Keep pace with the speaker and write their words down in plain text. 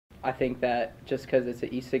I think that just because it's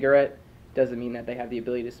an e-cigarette doesn't mean that they have the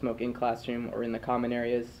ability to smoke in classroom or in the common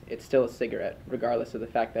areas. It's still a cigarette, regardless of the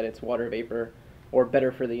fact that it's water vapor or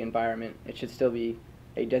better for the environment. It should still be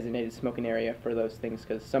a designated smoking area for those things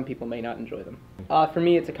because some people may not enjoy them. For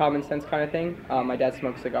me, it's a common sense kind of thing. My dad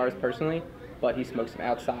smokes cigars personally, but he smokes them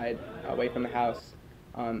outside, away from the house.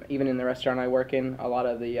 Even in the restaurant I work in, a lot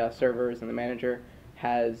of the servers and the manager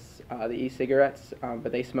has the e-cigarettes,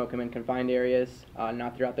 but they smoke them in confined areas,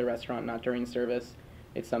 not throughout the restaurant, not during service.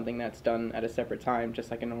 It's something that's done at a separate time,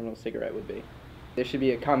 just like a normal cigarette would be. There should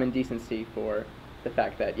be a common decency for the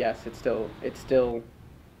fact that yes, it's still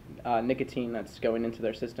nicotine that's going into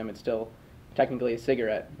their system. It's still technically a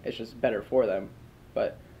cigarette. It's just better for them,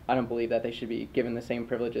 but I don't believe that they should be given the same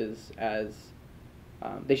privileges as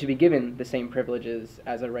a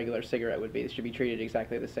regular cigarette would be. They should be treated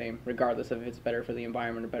exactly the same, regardless of if it's better for the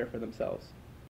environment or better for themselves.